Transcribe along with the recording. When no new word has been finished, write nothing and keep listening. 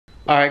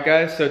Alright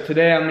guys, so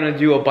today I'm gonna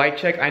do a bike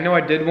check. I know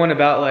I did one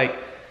about like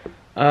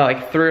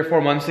 3 or 4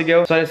 months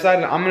ago. So I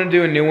decided I'm gonna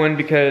do a new one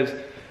because,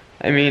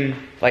 I mean,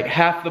 like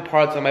half the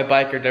parts on my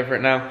bike are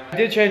different now. I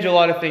did change a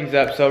lot of things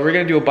up, so we're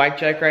gonna do a bike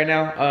check right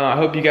now. I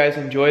hope you guys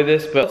enjoy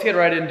this, but let's get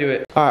right into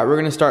it. Alright, we're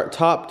gonna start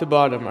top to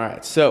bottom.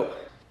 Alright, so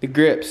the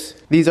grips.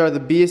 These are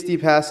the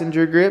BSD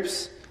passenger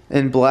grips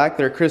in black.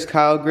 They're Chris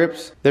Kyle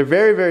grips. They're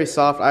very, very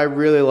soft. I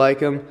really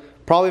like them.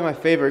 Probably my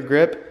favorite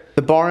grip.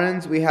 The bar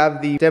ends, we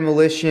have the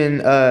Demolition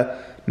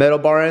metal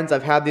bar ends.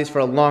 I've had these for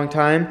a long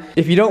time.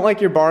 If you don't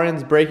like your bar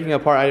ends breaking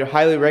apart, I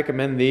highly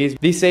recommend these.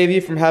 These save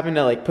you from having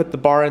to like put the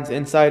bar ends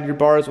inside your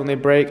bars when they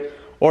break,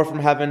 or from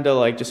having to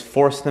like just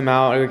force them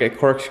out or get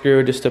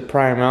corkscrew just to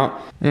pry them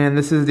out. And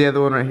this is the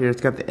other one right here.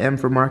 It's got the M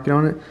for market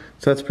on it,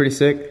 so that's pretty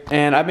sick.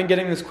 And I've been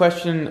getting this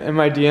question in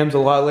my DMs a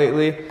lot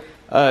lately.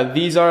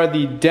 These are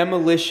the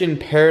Demolition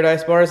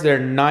Paradise bars. They're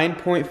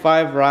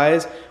 9.5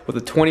 rise with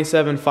a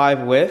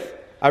 27.5 width.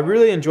 I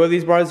really enjoy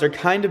these bars. They're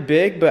kind of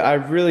big, but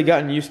I've really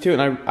gotten used to it,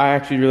 and I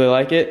actually really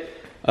like it.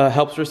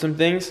 Helps for some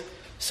things.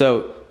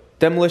 So,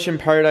 Demolition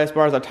Paradise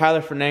bars are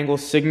Tyler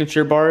Fernangel's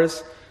signature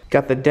bars.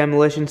 Got the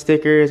Demolition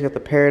stickers, got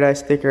the Paradise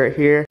sticker right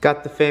here.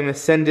 Got the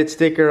famous Send It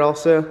sticker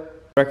also.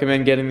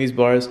 Recommend getting these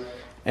bars.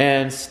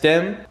 And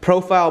stem,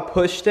 profile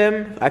push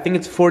stem. I think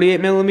it's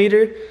 48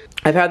 millimeter.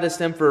 I've had this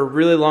stem for a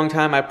really long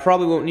time. I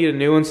probably won't need a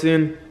new one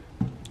soon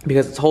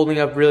because it's holding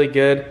up really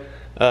good.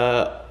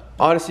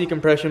 Odyssey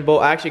compression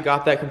bolt. I actually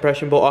got that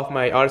compression bolt off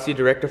my Odyssey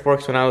Director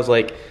Forks when I was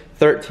like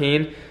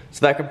 13.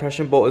 So that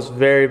compression bolt is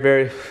very,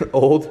 very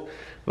old.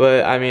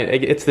 But I mean,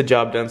 it's the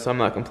job done, so I'm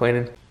not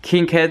complaining.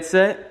 Kink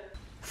headset.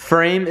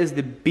 Frame is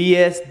the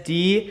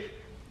BSD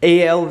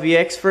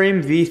ALVX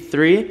frame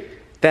V3.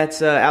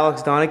 That's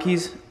Alex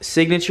Donachie's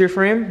signature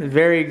frame.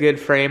 Very good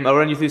frame. I'll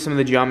run you through some of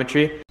the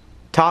geometry.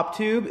 Top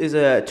tube is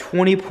a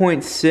 20.6.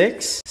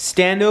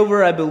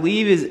 Standover, I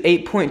believe, is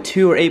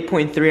 8.2 or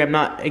 8.3. I'm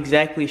not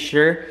exactly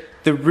sure.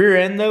 The rear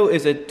end, though,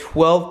 is a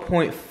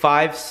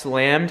 12.5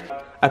 slammed.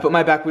 I put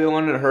my back wheel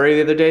on in a hurry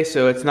the other day,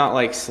 so it's not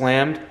like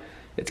slammed.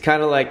 It's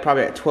kind of like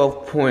probably at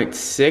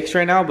 12.6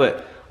 right now,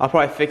 but I'll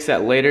probably fix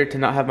that later to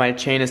not have my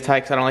chain as tight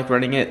because I don't like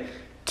running it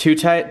too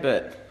tight.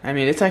 But I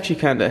mean, it's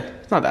actually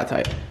it's not that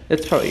tight.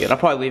 It's probably good. I'll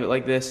probably leave it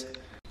like this.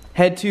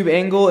 Head tube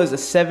angle is a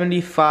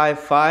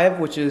 75.5,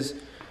 which is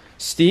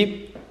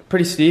steep,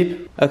 pretty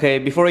steep. Okay,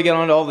 before we get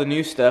on to all the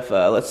new stuff,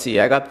 let's see.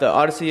 I got the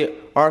Odyssey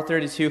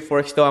R32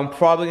 fork still. I'm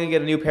probably gonna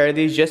get a new pair of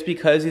these just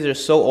because these are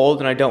so old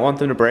and I don't want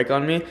them to break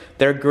on me.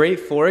 They're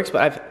great forks,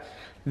 but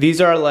these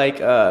are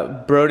like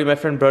my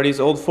friend Brody's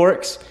old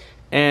forks,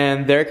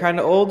 and they're kind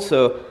of old,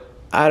 so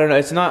I don't know.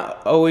 It's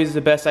not always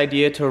the best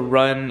idea to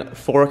run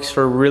forks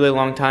for a really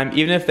long time.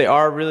 Even if they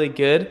are really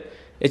good,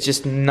 it's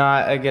just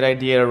not a good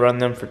idea to run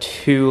them for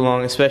too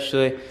long,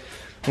 especially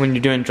when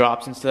you're doing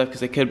drops and stuff,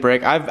 because they could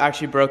break. I've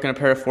actually broken a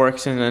pair of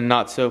forks in a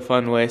not so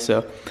fun way,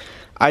 so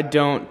I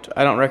don't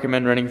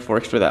recommend running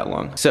forks for that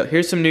long. So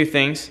here's some new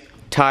things.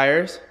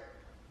 Tires,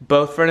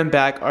 both front and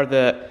back, are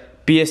the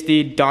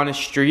BSD Donna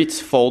Streets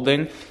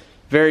folding.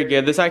 Very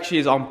good. This actually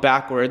is on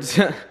backwards.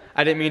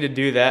 I didn't mean to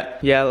do that.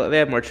 Yeah, they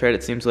have more tread,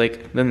 it seems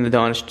like, than the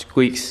Donna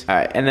Squeaks. All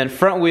right, and then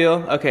front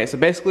wheel. Okay, so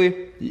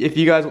basically, if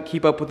you guys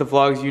keep up with the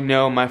vlogs, you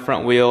know my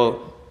front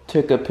wheel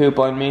took a poop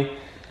on me.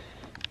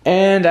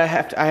 And I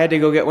had to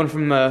go get one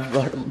from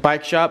the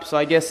bike shop, so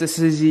I guess this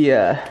is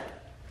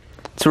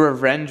it's a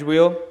revenge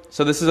wheel.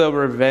 So this is a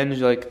revenge,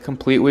 like,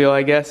 complete wheel,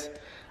 I guess.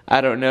 I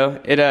don't know.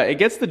 It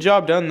gets the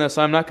job done though,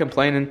 so I'm not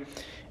complaining.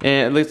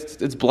 And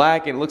it's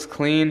black and it looks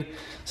clean,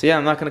 so yeah,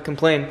 I'm not gonna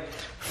complain.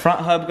 Front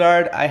hub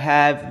guard, I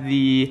have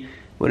the,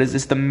 what is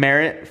this? The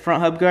Merit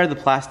front hub guard, the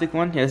plastic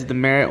one. Yeah, this is the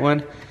Merit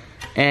one.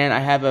 And I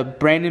have a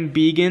Brandon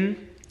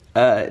Began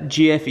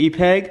GFE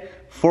peg.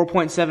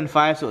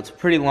 4.75, so it's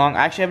pretty long.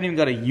 I actually haven't even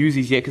got to use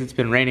these yet because it's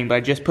been raining, but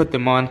I just put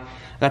them on.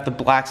 I got the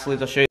black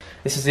sleeves, I'll show you.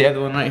 This is the other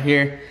one right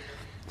here.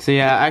 So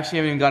yeah, I actually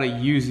haven't even got to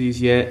use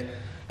these yet.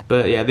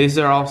 But yeah, these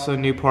are also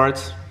new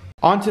parts.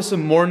 On to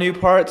some more new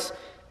parts.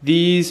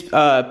 These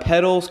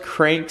pedals,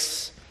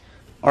 cranks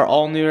are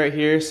all new right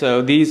here.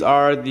 So these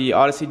are the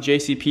Odyssey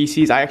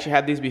JCPCs. I actually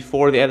had these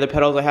before the other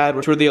pedals I had,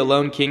 which were the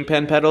Alone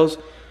Kingpin pedals.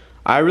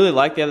 I really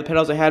liked the other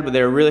pedals I had, but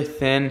they were really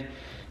thin.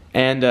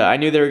 And I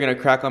knew they were gonna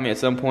crack on me at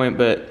some point,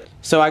 but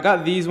so I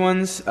got these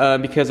ones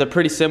because they're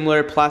pretty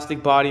similar,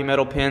 plastic body,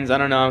 metal pins. I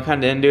don't know, I'm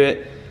kind of into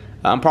it.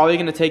 I'm probably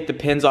gonna take the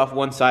pins off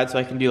one side so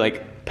I can do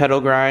like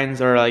pedal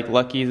grinds or like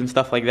luckies and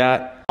stuff like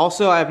that.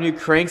 Also, I have new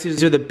cranks.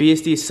 These are the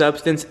BSD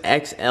Substance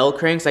XL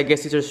cranks. I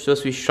guess these are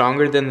supposed to be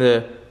stronger than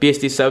the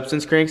BSD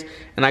Substance cranks,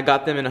 and I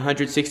got them in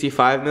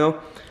 165 mil.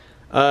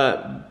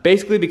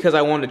 Basically because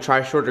I wanted to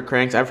try shorter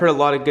cranks. I've heard a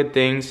lot of good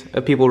things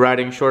of people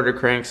riding shorter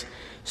cranks.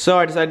 So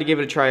I decided to give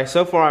it a try.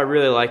 So far I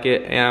really like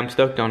it and I'm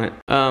stoked on it.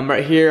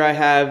 Right here I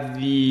have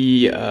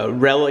the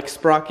Relic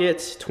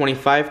sprockets,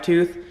 25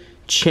 tooth,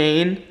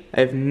 chain, I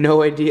have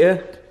no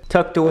idea.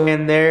 Tucked away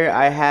in there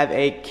I have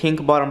a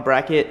kink bottom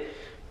bracket,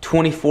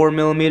 24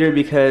 millimeter,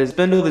 because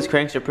spindle of these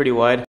cranks are pretty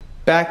wide.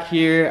 Back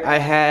here I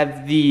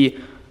have the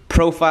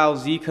Profile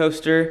Z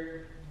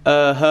coaster,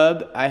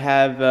 hub, I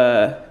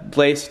have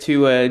laced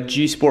to a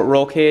G Sport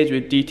roll cage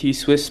with DT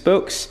Swiss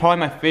spokes. Probably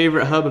my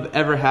favorite hub I've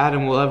ever had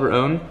and will ever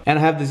own. And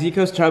I have the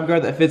Z-Coast hub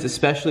guard that fits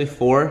especially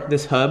for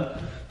this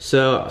hub.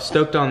 So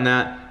stoked on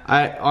that.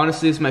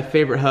 Honestly, this is my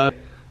favorite hub.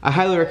 I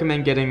highly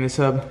recommend getting this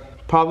hub.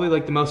 Probably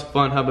like the most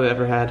fun hub I've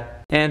ever had.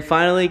 And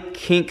finally,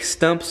 Kink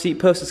Stump seat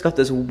post. It's got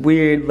this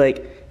weird,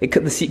 like,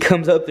 the seat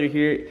comes up through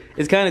here.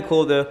 It's kind of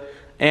cool though.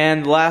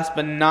 And last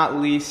but not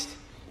least,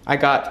 I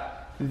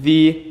got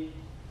the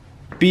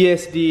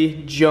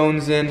BSD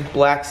Jonesin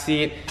black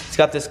seat. It's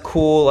got this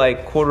cool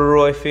like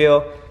corduroy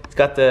feel. It's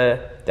got the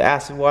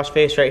acid wash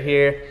face right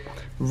here.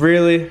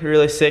 Really,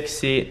 really sick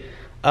seat.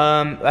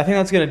 I think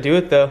that's gonna do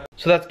it though.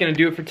 So that's gonna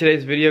do it for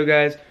today's video,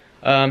 guys.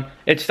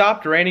 It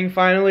stopped raining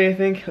finally, I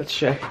think. Let's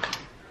check.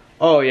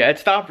 Oh yeah, it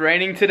stopped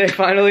raining today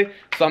finally.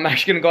 So I'm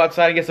actually gonna go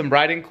outside and get some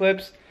riding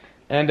clips.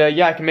 And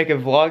yeah, I can make a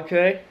vlog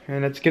today,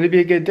 and it's gonna be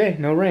a good day,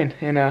 no rain.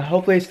 And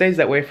hopefully it stays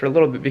that way for a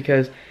little bit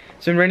because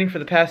it's been raining for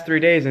the past 3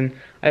 days and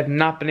I have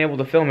not been able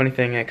to film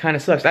anything. It kinda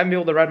sucks. I haven't been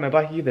able to ride my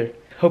bike either.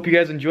 Hope you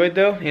guys enjoyed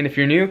though, and if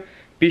you're new,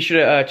 be sure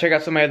to check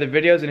out some of my other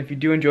videos, and if you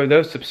do enjoy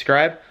those,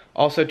 subscribe.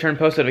 Also turn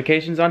post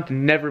notifications on to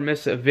never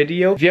miss a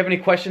video. If you have any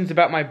questions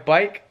about my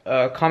bike,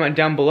 comment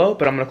down below,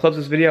 but I'm gonna close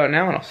this video out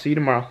now and I'll see you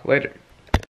tomorrow. Later.